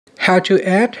how to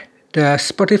add the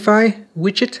Spotify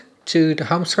widget to the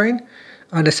home screen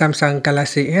on the Samsung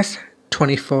Galaxy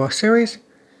S24 series.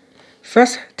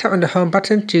 First, tap on the home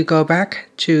button to go back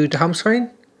to the home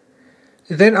screen.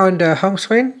 Then on the home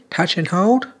screen, touch and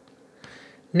hold.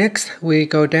 Next, we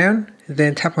go down,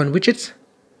 then tap on widgets.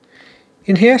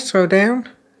 In here, scroll down,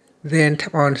 then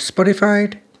tap on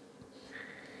Spotify.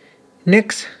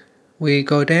 Next, we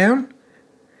go down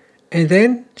and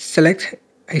then select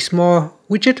a small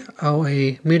widget or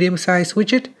a medium-sized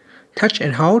widget. Touch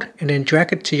and hold and then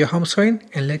drag it to your home screen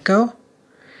and let go.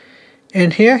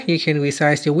 And here you can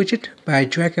resize your widget by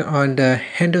dragging on the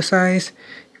handle size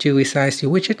to resize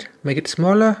your widget, make it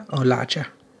smaller or larger.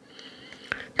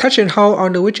 Touch and hold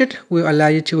on the widget will allow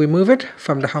you to remove it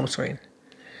from the home screen.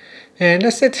 And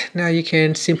that's it. Now you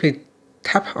can simply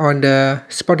tap on the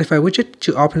Spotify widget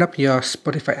to open up your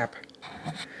Spotify app.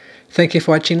 Thank you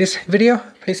for watching this video.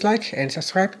 Please like and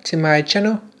subscribe to my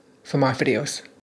channel for more videos.